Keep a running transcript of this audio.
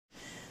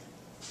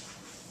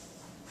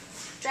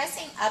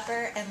Dressing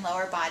upper and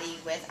lower body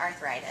with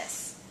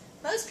arthritis.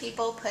 Most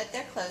people put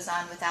their clothes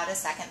on without a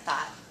second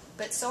thought,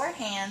 but sore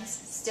hands,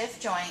 stiff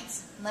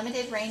joints,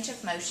 limited range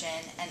of motion,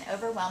 and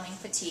overwhelming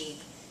fatigue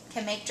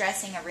can make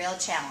dressing a real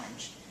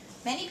challenge.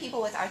 Many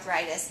people with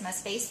arthritis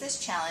must face this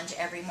challenge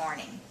every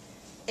morning.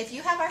 If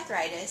you have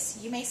arthritis,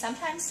 you may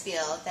sometimes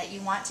feel that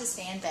you want to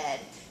stay in bed,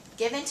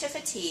 give in to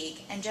fatigue,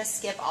 and just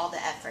skip all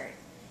the effort.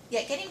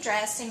 Yet getting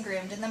dressed and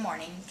groomed in the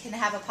morning can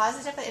have a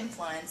positive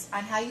influence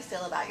on how you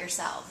feel about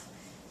yourself.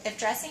 If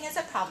dressing is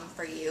a problem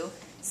for you,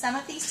 some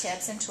of these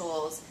tips and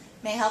tools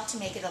may help to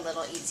make it a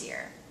little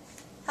easier.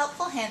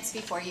 Helpful hints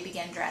before you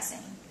begin dressing.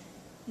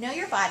 Know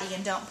your body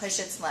and don't push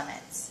its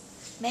limits.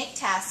 Make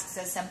tasks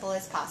as simple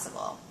as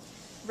possible.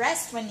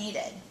 Rest when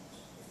needed.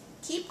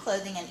 Keep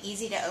clothing in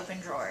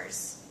easy-to-open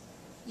drawers.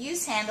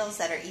 Use handles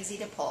that are easy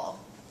to pull.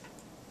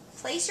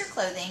 Place your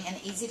clothing in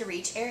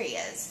easy-to-reach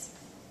areas.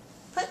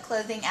 Put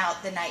clothing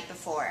out the night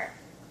before.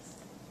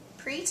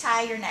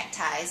 Pre-tie your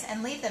neckties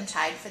and leave them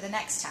tied for the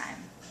next time.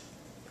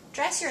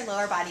 Dress your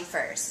lower body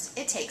first.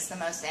 It takes the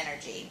most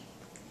energy.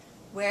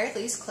 Wear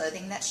loose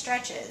clothing that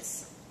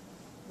stretches.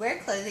 Wear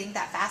clothing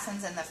that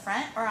fastens in the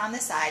front or on the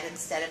side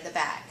instead of the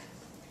back.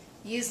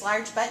 Use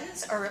large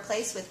buttons or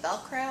replace with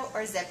Velcro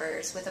or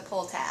zippers with a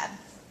pull tab.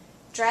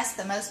 Dress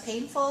the most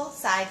painful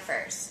side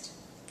first.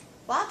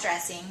 While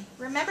dressing,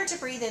 remember to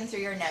breathe in through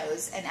your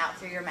nose and out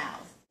through your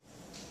mouth.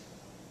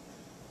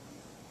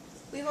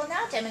 We will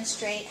now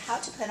demonstrate how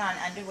to put on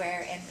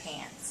underwear and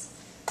pants.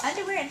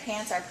 Underwear and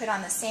pants are put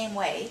on the same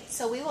way,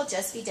 so we will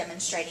just be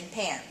demonstrating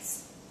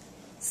pants.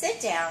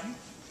 Sit down,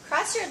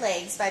 cross your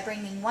legs by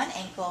bringing one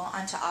ankle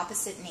onto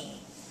opposite knee,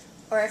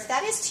 or if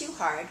that is too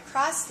hard,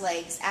 cross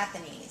legs at the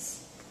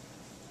knees.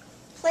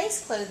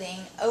 Place clothing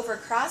over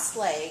crossed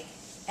leg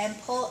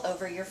and pull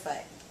over your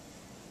foot.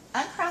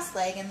 Uncross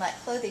leg and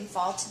let clothing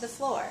fall to the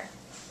floor.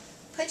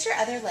 Put your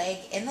other leg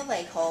in the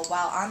leg hole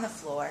while on the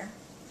floor,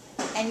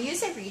 and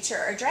use a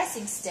reacher or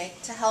dressing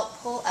stick to help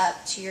pull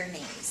up to your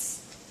knees.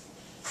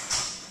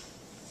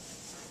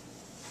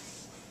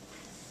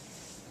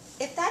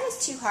 If that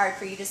is too hard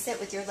for you to sit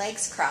with your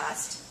legs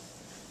crossed,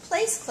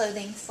 place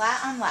clothing flat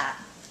on lap.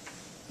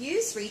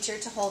 Use reacher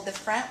to hold the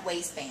front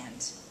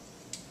waistband.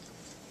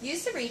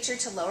 Use the reacher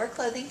to lower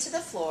clothing to the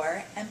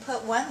floor and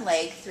put one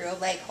leg through a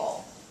leg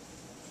hole.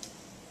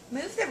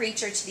 Move the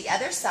reacher to the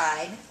other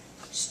side,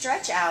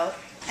 stretch out,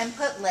 and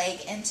put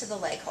leg into the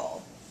leg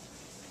hole.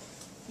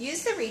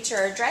 Use the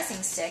reacher or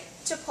dressing stick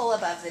to pull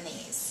above the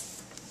knees.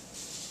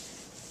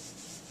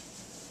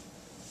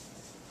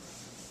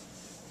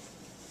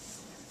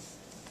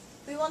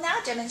 We will now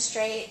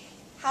demonstrate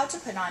how to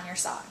put on your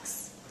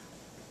socks.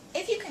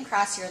 If you can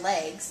cross your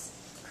legs,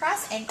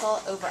 cross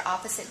ankle over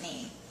opposite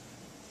knee.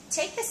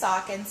 Take the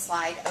sock and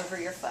slide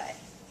over your foot.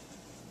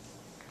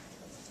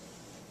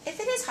 If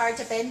it is hard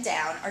to bend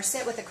down or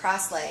sit with a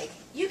crossed leg,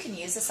 you can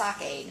use a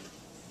sock aid.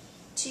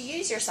 To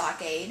use your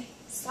sock aid,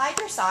 slide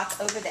your sock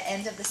over the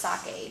end of the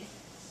sock aid.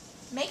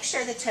 Make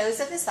sure the toes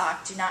of the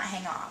sock do not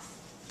hang off.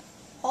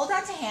 Hold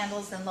on to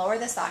handles and lower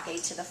the sock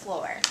aid to the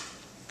floor.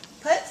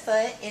 Put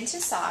foot into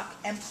sock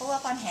and pull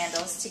up on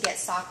handles to get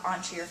sock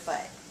onto your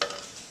foot.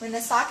 When the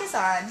sock is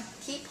on,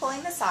 keep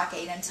pulling the sock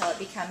aid until it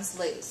becomes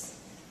loose.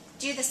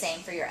 Do the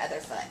same for your other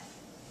foot.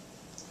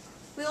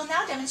 We will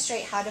now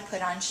demonstrate how to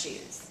put on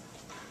shoes.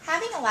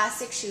 Having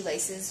elastic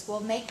shoelaces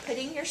will make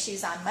putting your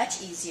shoes on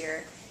much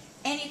easier,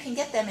 and you can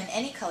get them in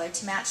any color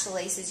to match the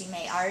laces you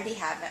may already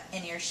have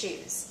in your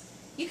shoes.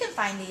 You can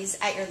find these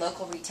at your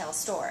local retail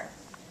store.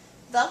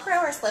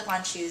 Velcro or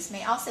slip-on shoes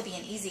may also be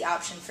an easy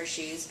option for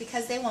shoes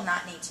because they will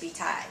not need to be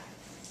tied.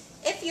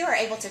 If you are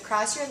able to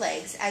cross your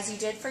legs as you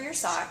did for your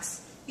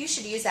socks, you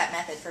should use that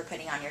method for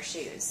putting on your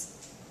shoes.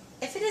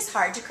 If it is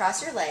hard to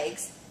cross your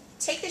legs,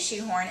 take the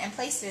shoehorn and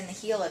place it in the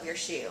heel of your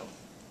shoe.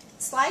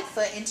 Slide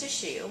foot into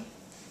shoe,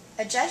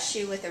 adjust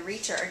shoe with a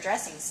reacher or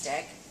dressing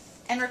stick,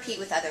 and repeat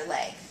with other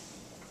leg.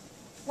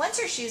 Once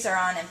your shoes are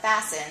on and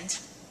fastened,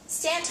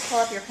 stand to pull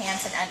up your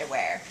pants and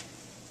underwear.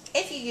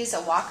 If you use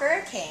a walker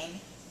or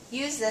cane,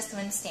 use this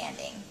when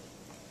standing.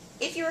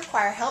 If you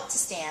require help to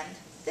stand,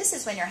 this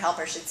is when your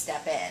helper should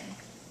step in.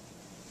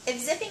 If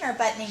zipping or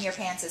buttoning your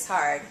pants is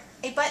hard,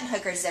 a button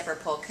hook or zipper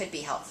pull could be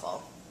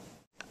helpful.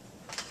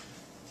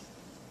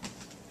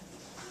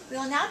 We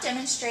will now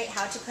demonstrate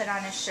how to put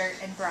on a shirt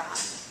and bra.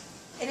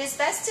 It is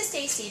best to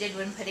stay seated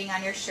when putting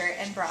on your shirt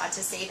and bra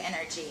to save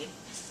energy.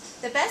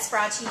 The best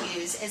bra to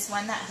use is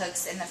one that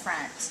hooks in the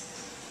front.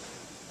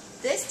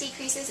 This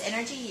decreases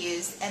energy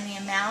used and the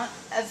amount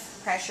of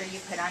pressure you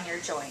put on your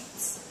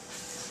joints.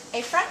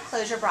 A front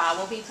closure bra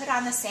will be put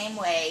on the same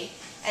way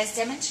as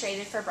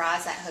demonstrated for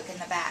bras that hook in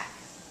the back.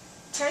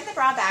 Turn the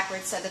bra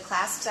backwards so the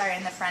clasps are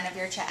in the front of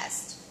your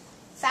chest.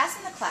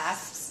 Fasten the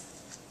clasps.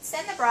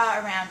 Send the bra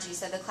around you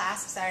so the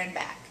clasps are in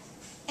back.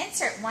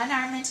 Insert one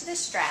arm into the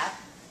strap,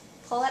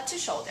 pull up to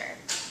shoulder.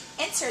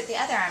 Insert the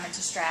other arm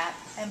into strap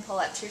and pull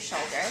up to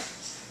shoulder,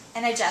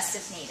 and adjust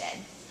if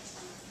needed.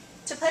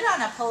 To put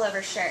on a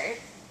pullover shirt,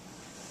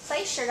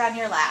 place shirt on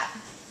your lap.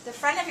 The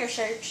front of your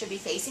shirt should be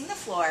facing the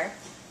floor,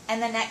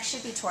 and the neck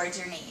should be towards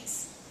your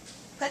knees.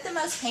 Put the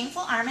most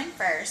painful arm in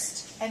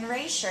first and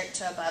raise shirt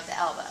to above the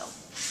elbow.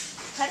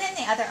 Put in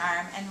the other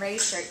arm and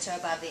raise shirt to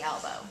above the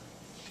elbow.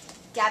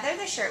 Gather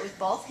the shirt with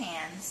both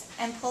hands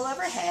and pull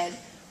overhead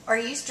or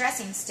use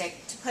dressing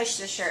stick to push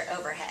the shirt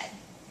overhead.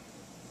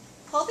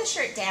 Pull the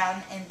shirt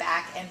down in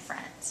back and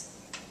front.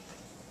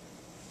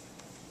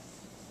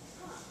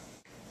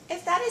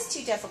 If that is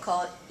too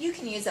difficult, you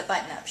can use a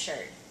button-up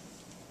shirt.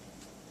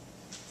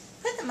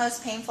 Put the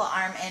most painful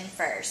arm in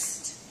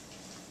first.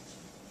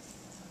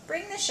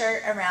 Bring the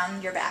shirt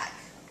around your back.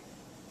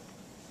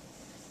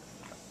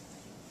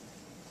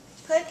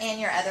 Put in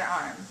your other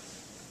arm.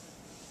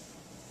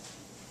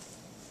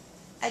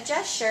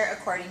 Adjust shirt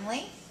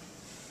accordingly.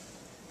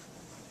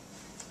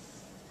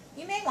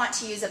 You may want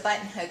to use a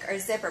button hook or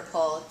zipper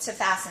pull to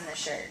fasten the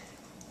shirt.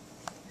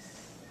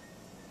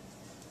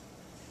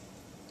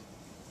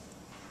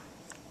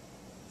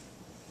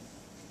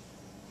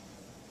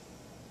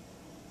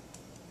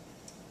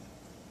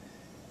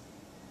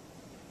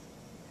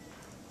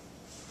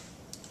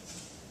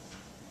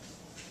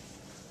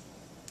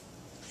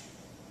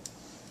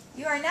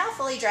 You are now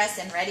fully dressed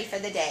and ready for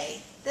the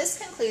day.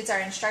 This concludes our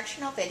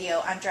instructional video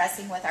on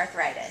dressing with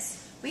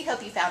arthritis. We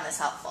hope you found this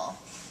helpful.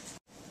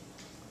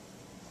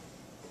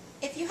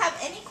 If you have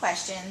any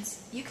questions,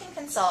 you can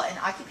consult an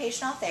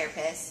occupational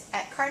therapist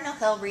at Cardinal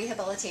Hill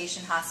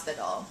Rehabilitation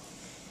Hospital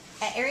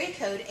at area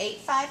code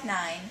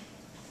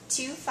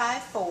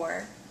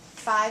 859-254-5701.